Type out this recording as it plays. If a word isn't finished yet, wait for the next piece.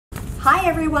Hi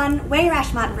everyone, we're your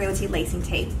Ash Martin Realty Leasing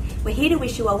team. We're here to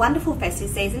wish you a wonderful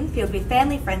festive season filled with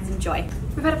family, friends and joy.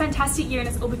 We've had a fantastic year and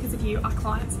it's all because of you, our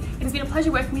clients. It has been a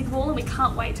pleasure working with you all and we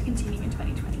can't wait to continue in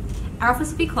 2020. Our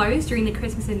office will be closed during the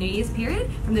Christmas and New Year's period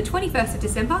from the 21st of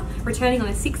December, returning on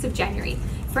the 6th of January.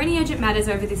 For any urgent matters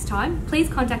over this time, please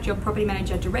contact your property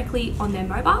manager directly on their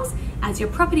mobiles, as your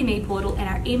Property Me portal and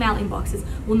our email inboxes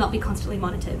will not be constantly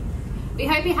monitored. We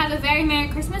hope you have a very Merry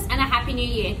Christmas and a Happy New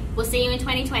Year. We'll see you in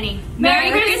 2020. Merry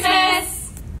Christmas!